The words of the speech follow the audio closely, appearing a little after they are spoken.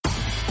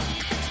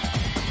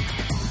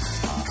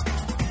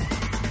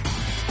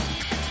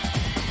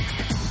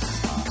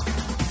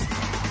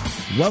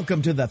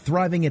Welcome to the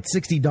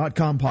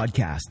ThrivingAt60.com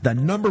podcast, the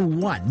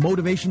 #1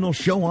 motivational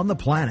show on the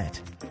planet.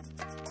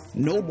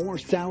 No more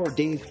sour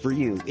days for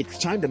you. It's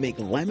time to make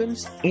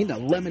lemons into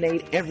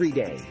lemonade every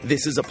day.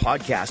 This is a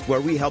podcast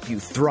where we help you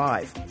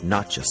thrive,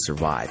 not just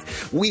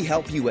survive. We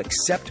help you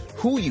accept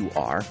who you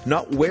are,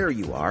 not where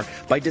you are,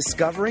 by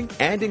discovering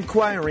and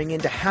inquiring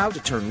into how to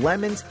turn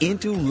lemons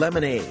into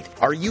lemonade.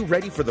 Are you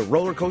ready for the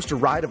roller coaster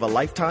ride of a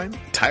lifetime?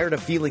 Tired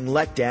of feeling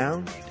let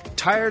down?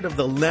 Tired of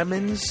the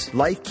lemons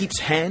life keeps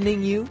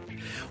handing you?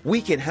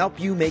 We can help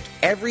you make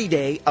every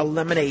day a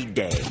lemonade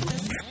day.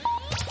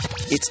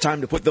 It's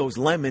time to put those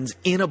lemons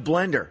in a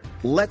blender.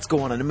 Let's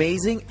go on an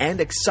amazing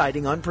and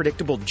exciting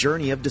unpredictable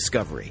journey of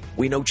discovery.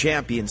 We know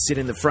champions sit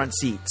in the front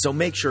seat, so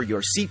make sure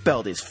your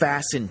seatbelt is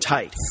fastened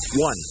tight.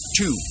 1,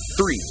 2,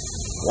 3,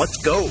 let's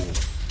go.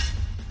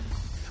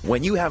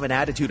 When you have an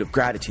attitude of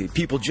gratitude,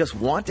 people just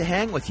want to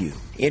hang with you.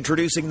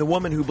 Introducing the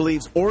woman who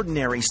believes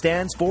ordinary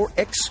stands for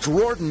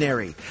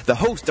extraordinary. The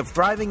host of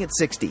Thriving at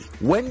 60,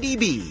 Wendy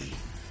B.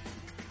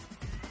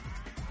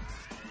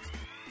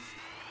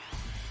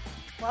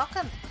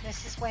 Welcome,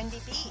 this is Wendy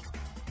B,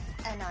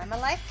 and I'm a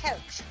life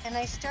coach, and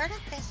I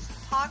started this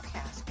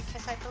podcast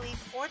because I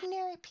believe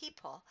ordinary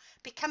people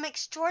become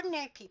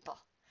extraordinary people.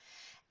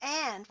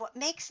 And what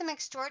makes them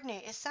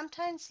extraordinary is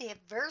sometimes the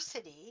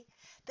adversity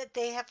that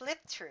they have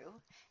lived through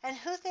and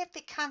who they've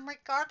become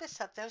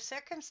regardless of those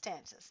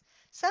circumstances.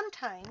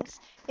 Sometimes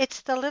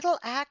it's the little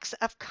acts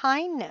of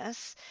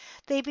kindness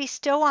they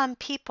bestow on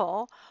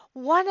people,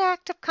 one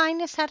act of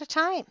kindness at a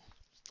time.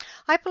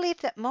 I believe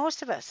that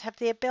most of us have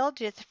the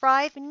ability to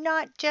thrive,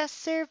 not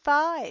just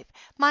survive.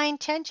 My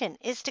intention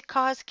is to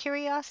cause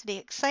curiosity,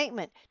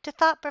 excitement, to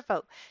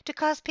thought-provoke, to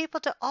cause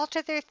people to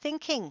alter their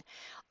thinking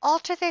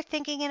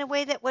in a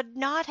way that would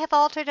not have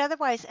altered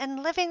otherwise,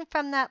 and living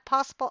from that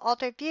possible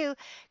altered view,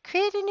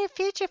 create a new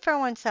future for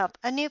oneself,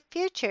 a new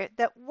future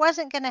that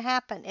wasn't going to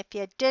happen if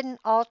you didn't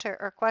alter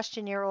or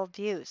question your old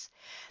views.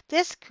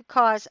 This could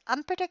cause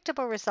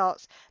unpredictable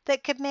results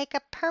that could make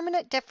a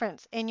permanent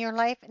difference in your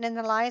life and in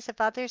the lives of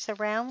others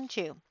around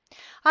you.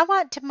 I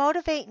want to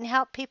motivate and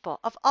help people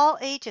of all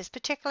ages,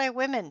 particularly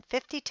women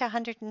 50 to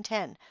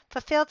 110,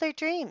 fulfill their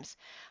dreams.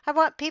 I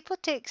want people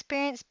to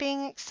experience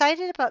being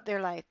excited about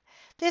their life.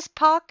 This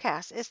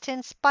podcast is to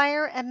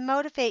inspire and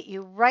motivate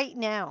you right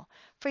now,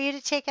 for you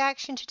to take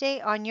action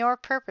today on your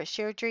purpose,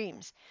 your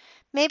dreams.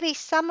 Maybe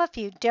some of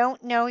you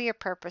don't know your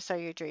purpose or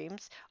your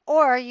dreams,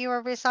 or you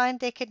are resigned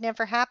they could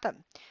never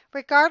happen.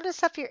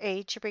 Regardless of your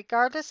age,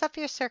 regardless of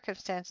your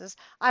circumstances,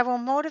 I will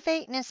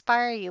motivate and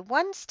inspire you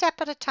one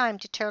step at a time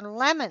to turn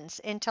lemons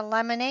into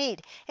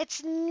lemonade.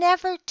 It's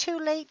never too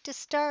late to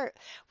start.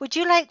 Would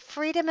you like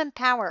freedom and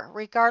power,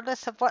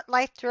 regardless of what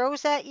life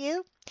throws at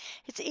you?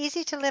 It's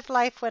easy to live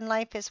life when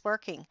life is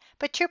working,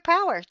 but true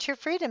power, true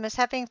freedom is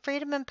having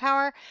freedom and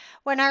power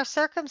when our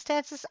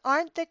circumstances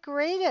aren't the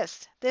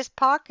greatest. This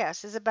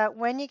podcast is about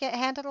when you get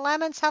handed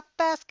lemons, how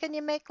fast can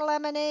you make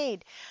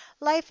lemonade?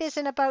 Life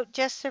isn't about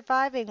just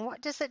surviving. What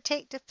does it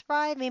take to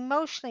thrive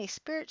emotionally,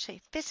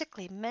 spiritually,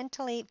 physically,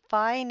 mentally,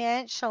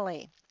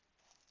 financially?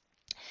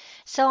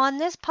 So on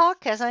this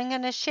podcast, I'm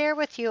going to share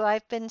with you,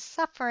 I've been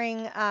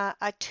suffering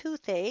a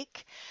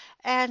toothache.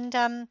 And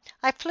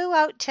I flew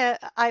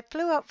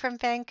out from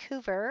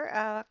Vancouver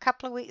a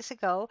couple of weeks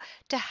ago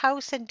to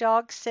house and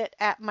dog sit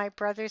at my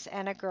brother's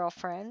and a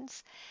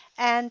girlfriend's,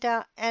 and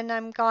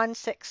I'm gone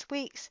 6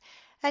 weeks.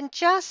 And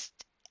just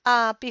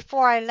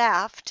before I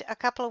left, a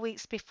couple of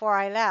weeks before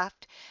I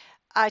left,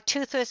 a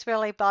tooth was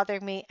really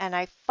bothering me, and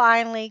I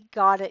finally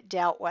got it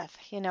dealt with.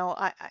 You know,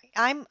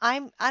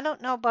 I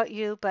don't know about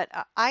you, but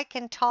I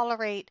can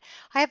tolerate.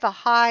 I have a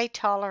high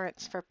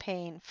tolerance for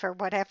pain for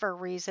whatever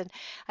reason.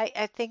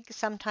 I think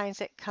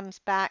sometimes it comes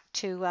back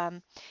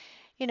to,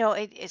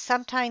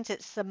 sometimes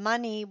it's the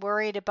money,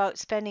 worried about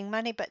spending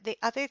money, but the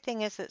other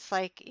thing is it's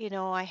like,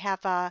 I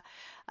have a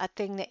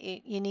thing that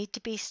you need to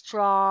be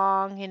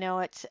strong.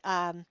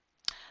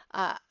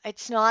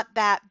 It's not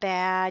that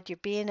bad. You're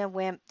being a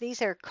wimp.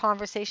 These are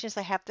conversations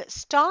I have that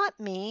stop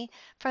me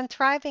from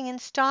thriving and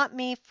stop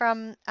me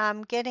from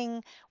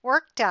getting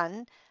work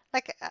done.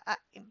 Like,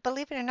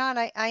 believe it or not,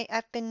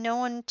 I've been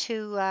known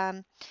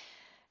to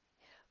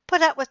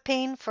put up with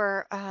pain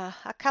for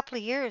a couple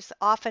of years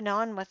off and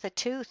on with a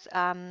tooth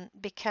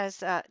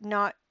because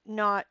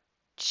not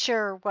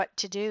sure what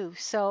to do.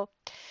 So,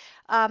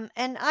 and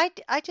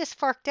I just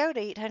forked out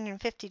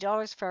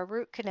 $850 for a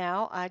root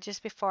canal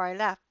just before I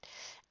left.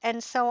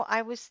 And so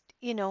I was,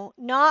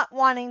 not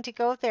wanting to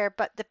go there,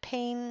 but the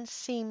pain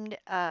seemed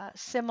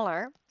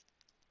similar.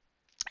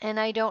 And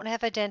I don't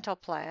have a dental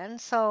plan,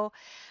 so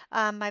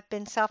I've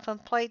been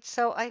self-employed.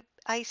 So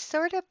I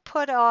sort of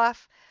put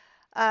off.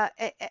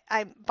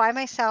 I'm by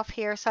myself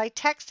here, so I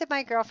texted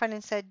my girlfriend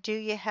and said, "Do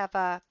you have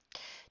a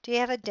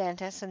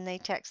dentist?" And they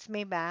texted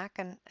me back,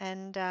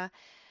 and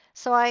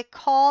so I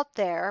called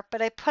there,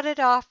 but I put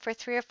it off for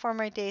 3 or 4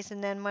 more days,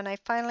 and then when I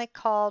finally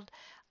called,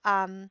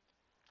 um,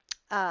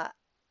 uh,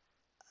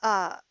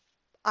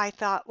 I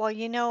thought, well,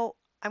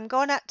 I'm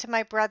going up to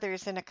my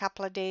brother's in a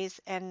couple of days,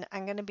 and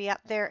I'm going to be up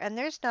there, and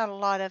there's not a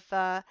lot of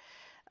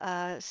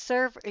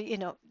serve,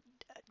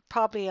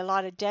 probably a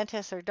lot of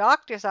dentists or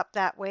doctors up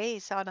that way.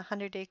 He's on a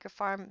 100-acre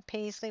farm in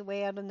Paisley,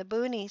 way out in the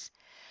boonies.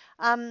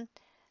 Um,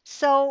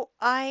 so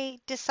I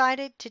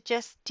decided to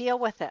just deal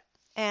with it.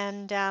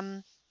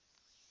 And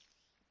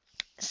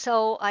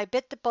so I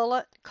bit the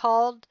bullet,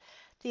 called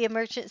the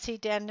emergency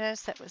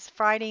dentist. It was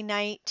Friday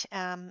night,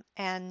 it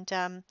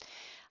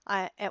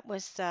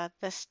was the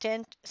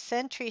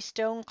Century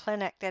Stone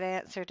Clinic that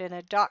answered, and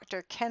a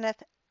Dr.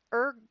 Kenneth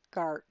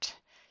Ergart,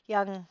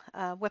 young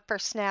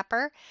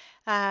whippersnapper,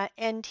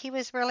 and he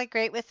was really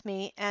great with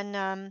me.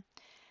 And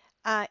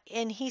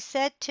he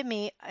said to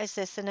me, "Is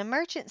this an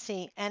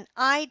emergency?" And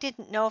I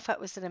didn't know if it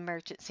was an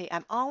emergency.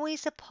 I'm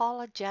always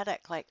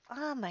apologetic, like,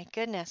 oh my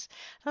goodness. I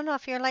don't know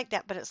if you're like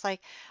that, but it's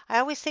like I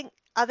always think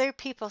other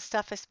people's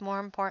stuff is more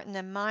important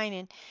than mine.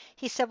 And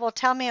he said, "Well,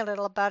 tell me a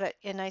little about it."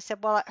 And I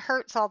said, "Well, it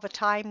hurts all the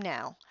time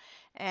now.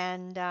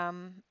 And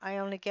I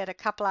only get a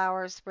couple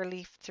hours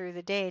relief through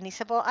the day." And he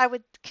said, "Well, I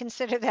would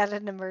consider that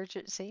an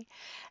emergency."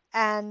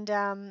 And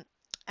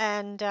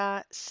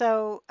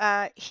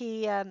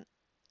he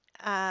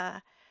uh,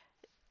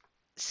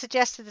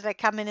 suggested that I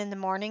come in the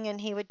morning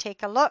and he would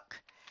take a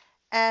look.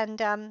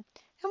 And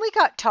we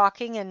got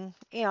talking, and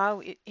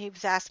he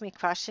was asking me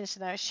questions,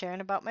 and I was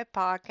sharing about my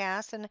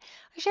podcast, and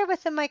I shared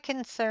with him my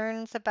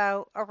concerns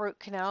about a root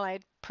canal.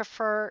 I'd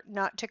prefer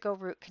not to go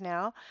root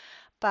canal,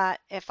 but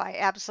if I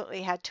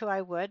absolutely had to,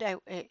 I would.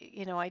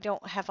 I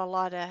don't have a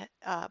lot of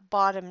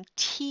bottom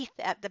teeth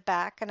at the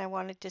back, and I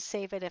wanted to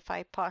save it if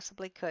I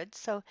possibly could.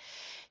 So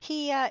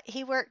he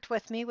worked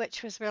with me,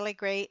 which was really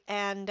great,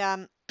 and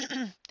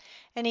and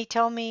he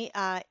told me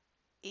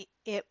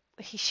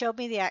he showed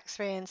me the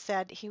x-ray and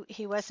said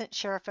he wasn't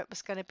sure if it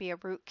was going to be a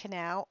root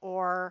canal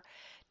or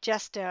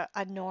just a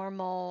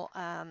normal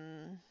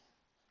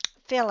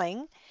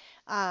filling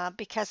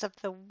because of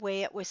the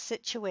way it was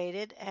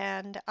situated.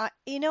 And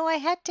I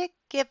had to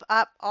give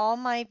up all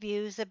my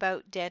views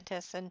about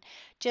dentists and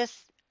just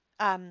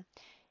um,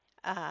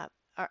 uh,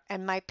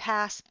 and my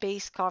past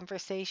base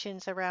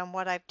conversations around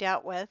what I've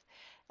dealt with,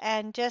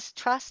 and just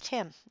trust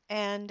him.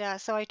 And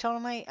so I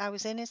told him I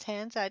was in his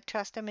hands. I'd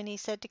trust him, and he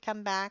said to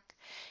come back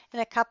in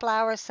a couple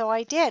hours. So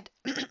I did.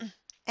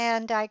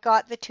 And I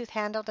got the tooth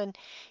handled, and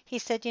he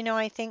said,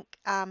 I think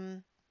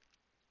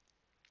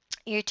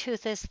your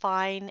tooth is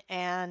fine,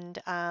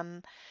 and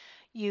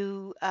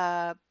you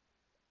I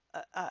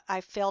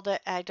filled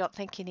it. I don't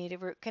think you need a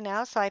root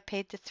canal, so I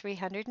paid the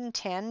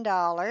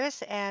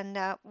 $310, and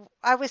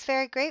I was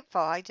very grateful.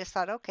 I just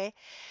thought, okay.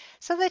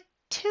 So the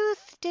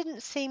tooth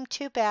didn't seem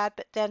too bad,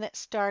 but then it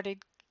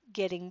started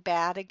getting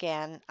bad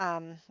again.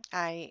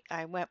 I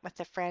went with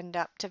a friend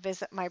up to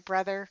visit my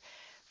brother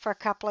for a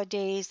couple of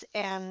days,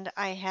 and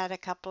I had a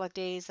couple of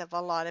days of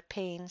a lot of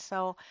pain.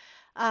 So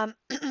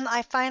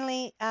I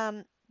finally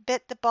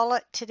bit the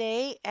bullet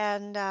today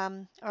and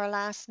or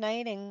last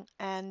night,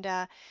 and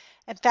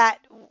in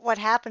fact, what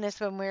happened is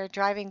when we were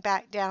driving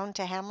back down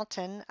to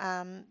Hamilton,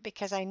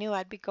 because I knew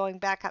I'd be going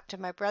back up to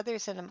my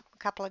brother's in a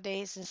couple of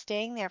days and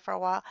staying there for a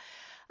while.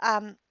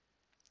 Um,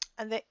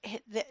 and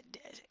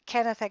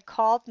Kenneth had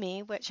called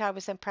me, which I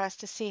was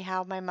impressed to see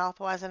how my mouth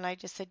was, and I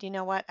just said, you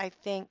know what, I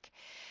think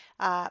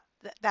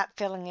that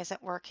filling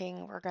isn't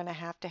working. We're going to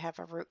have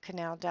a root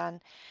canal done.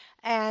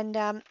 And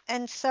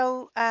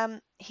so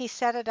he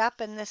set it up,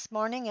 and this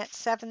morning at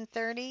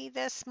 7:30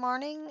 this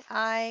morning,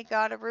 I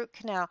got a root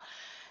canal.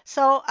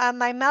 So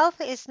my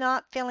mouth is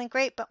not feeling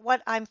great, but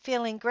what I'm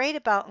feeling great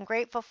about and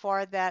grateful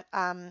for that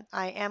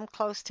I am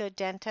close to a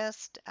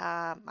dentist.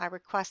 I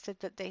requested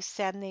that they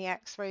send the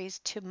x-rays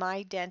to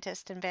my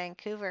dentist in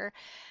Vancouver.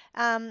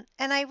 And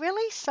I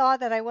really saw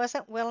that I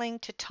wasn't willing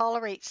to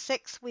tolerate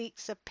 6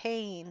 weeks of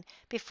pain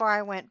before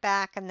I went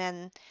back. And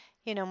then,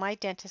 my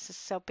dentist is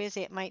so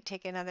busy, it might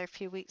take another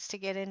few weeks to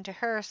get into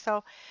her.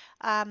 So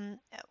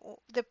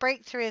the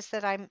breakthrough is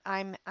that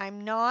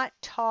I'm not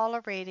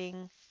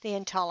tolerating the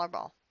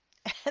intolerable.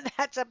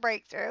 That's a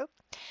breakthrough.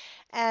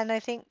 And I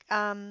think,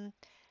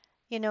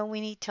 we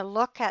need to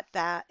look at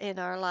that in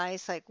our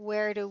lives. Like,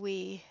 where do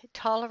we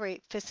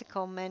tolerate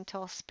physical,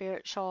 mental,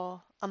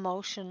 spiritual,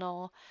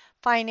 emotional,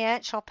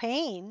 financial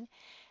pain?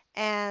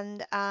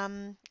 And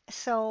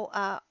so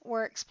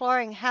we're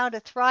exploring how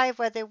to thrive,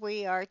 whether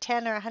we are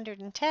 10 or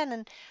 110.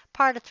 And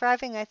part of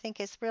thriving, I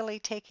think, is really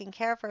taking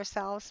care of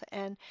ourselves.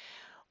 And,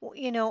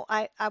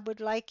 I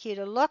would like you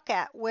to look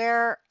at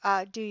where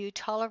do you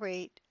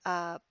tolerate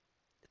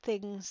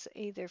things,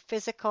 either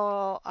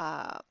physical,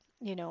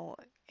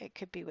 it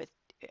could be with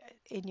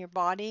in your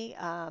body.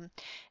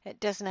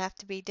 It doesn't have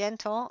to be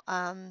dental.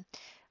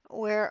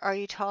 Where are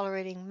you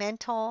tolerating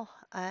mental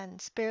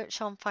and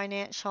spiritual and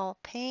financial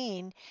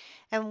pain?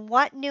 And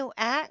what new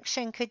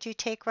action could you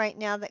take right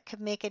now that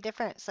could make a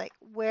difference? Like,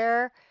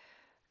 where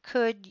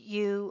could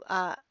you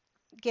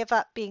give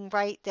up being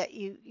right that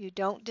you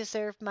don't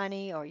deserve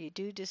money, or you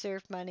do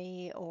deserve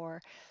money,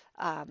 or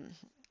um,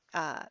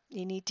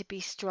 you need to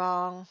be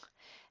strong?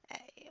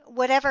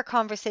 Whatever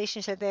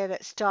conversations are there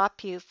that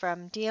stop you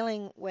from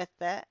dealing with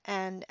it,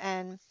 and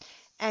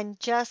and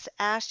just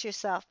ask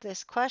yourself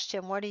this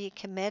question: what are you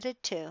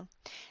committed to?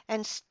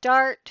 And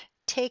start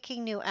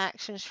taking new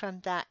actions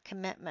from that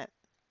commitment,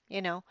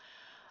 you know.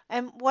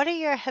 And what are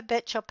your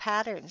habitual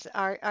patterns?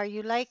 Are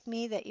you like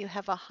me, that you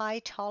have a high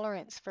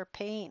tolerance for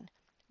pain,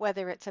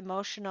 whether it's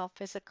emotional,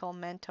 physical,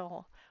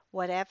 mental,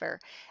 whatever?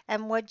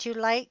 And would you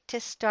like to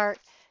start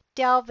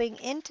delving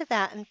into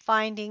that and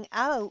finding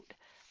out,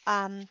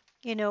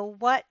 you know,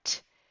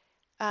 what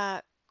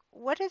are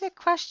the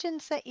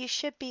questions that you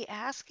should be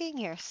asking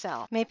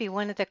yourself? Maybe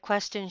one of the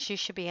questions you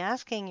should be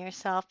asking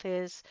yourself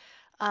is,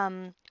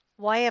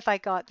 why have I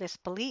got this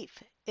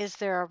belief? Is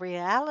there a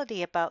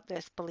reality about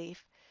this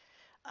belief?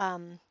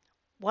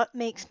 What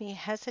makes me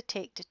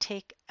hesitate to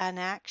take an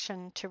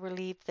action to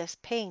relieve this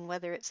pain,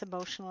 whether it's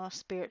emotional,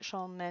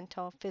 spiritual,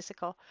 mental,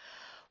 physical?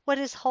 What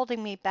is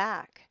holding me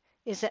back?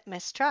 Is it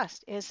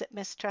mistrust? Is it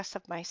mistrust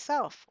of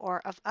myself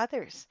or of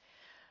others?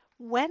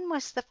 When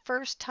was the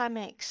first time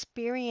I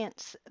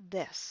experienced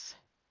this?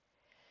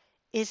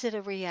 Is it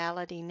a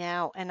reality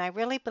now? And I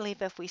really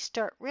believe if we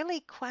start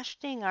really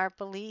questioning our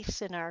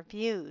beliefs and our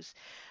views,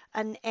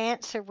 an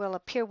answer will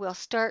appear. We'll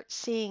start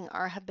seeing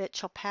our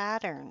habitual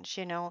patterns.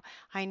 You know,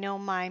 I know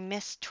my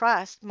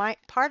mistrust,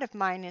 part of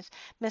mine is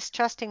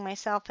mistrusting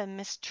myself and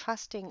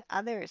mistrusting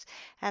others.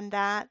 And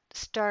that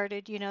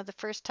started, you know, the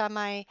first time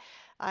I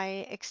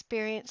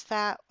experienced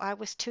that, I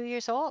was 2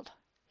 years old.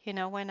 You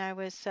know, when I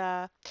was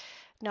not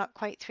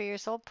quite 3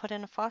 years old, put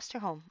in a foster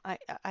home.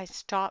 I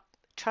stopped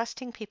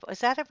trusting people. Is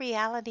that a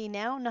reality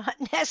now? Not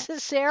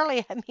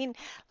necessarily. I mean,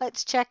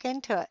 let's check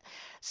into it.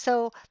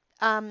 So,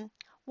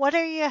 what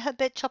are your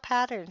habitual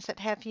patterns that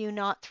have you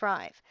not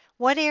thrive?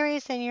 What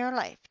areas in your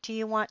life do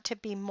you want to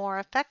be more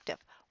effective?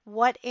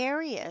 What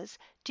areas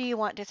do you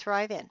want to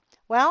thrive in?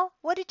 Well,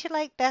 what did you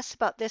like best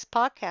about this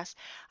podcast?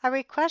 I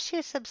request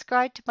you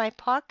subscribe to my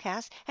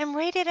podcast and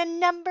rate it a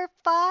number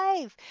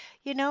 5.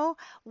 You know,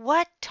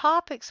 what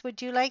topics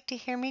would you like to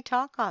hear me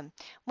talk on?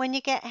 When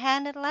you get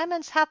handed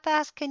lemons, how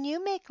fast can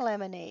you make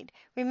lemonade?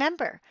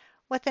 Remember,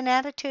 with an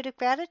attitude of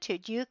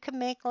gratitude, you can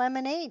make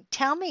lemonade.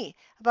 Tell me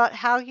about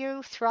how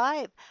you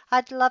thrive.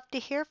 I'd love to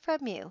hear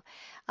from you.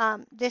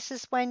 This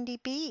is Wendy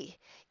B.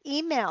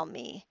 Email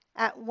me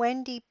at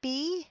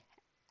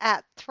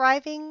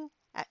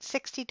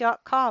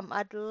wendyb@thriving@60.com.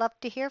 I'd love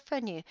to hear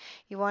from you.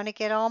 You want to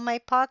get all my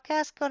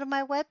podcasts? Go to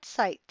my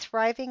website,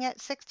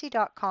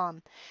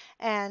 thriving@60.com.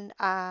 And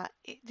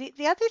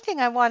the other thing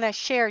I want to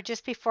share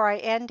just before I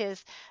end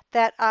is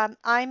that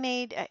I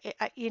made,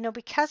 you know,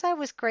 because I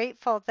was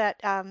grateful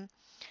that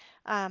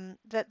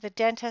that the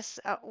dentist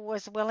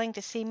was willing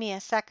to see me a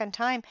second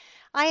time,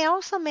 I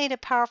also made a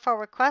powerful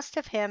request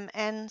of him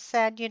and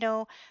said, you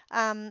know,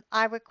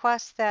 I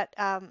request that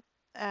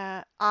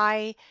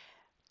I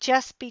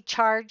just be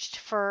charged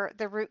for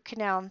the root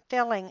canal and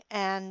filling,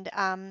 and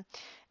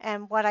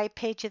what I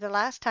paid you the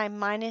last time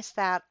minus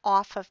that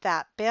off of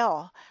that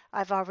bill.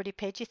 I've already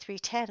paid you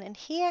 $310, and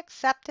he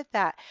accepted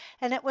that.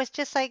 And it was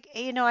just like,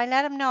 you know, I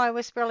let him know I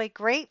was really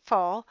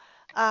grateful.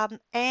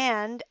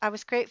 And I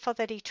was grateful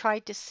that he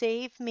tried to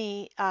save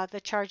me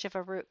the charge of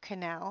a root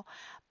canal,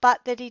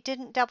 but that he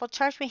didn't double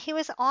charge me. He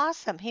was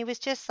awesome. He was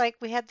just like,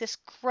 we had this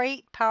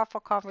great,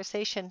 powerful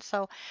conversation.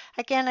 So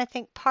again, I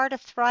think part of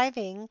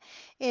thriving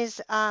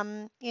is,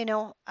 you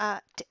know,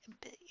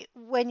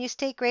 when you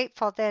stay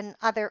grateful, then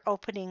other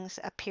openings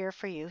appear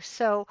for you.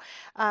 So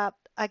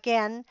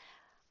again,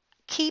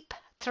 keep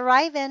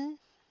thriving.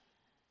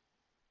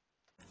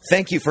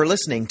 Thank you for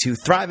listening to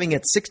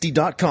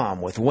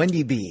ThrivingAt60.com with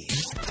Wendy B.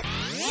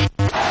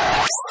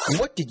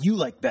 What did you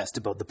like best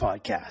about the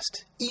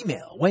podcast?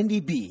 Email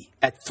Wendy B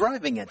at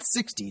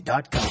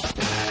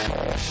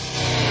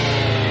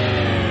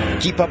ThrivingAt60.com.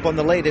 Keep up on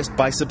the latest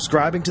by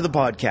subscribing to the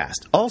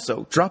podcast.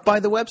 Also, drop by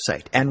the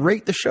website and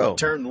rate the show.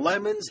 Turn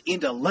lemons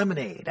into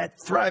lemonade at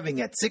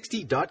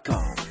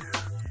ThrivingAt60.com.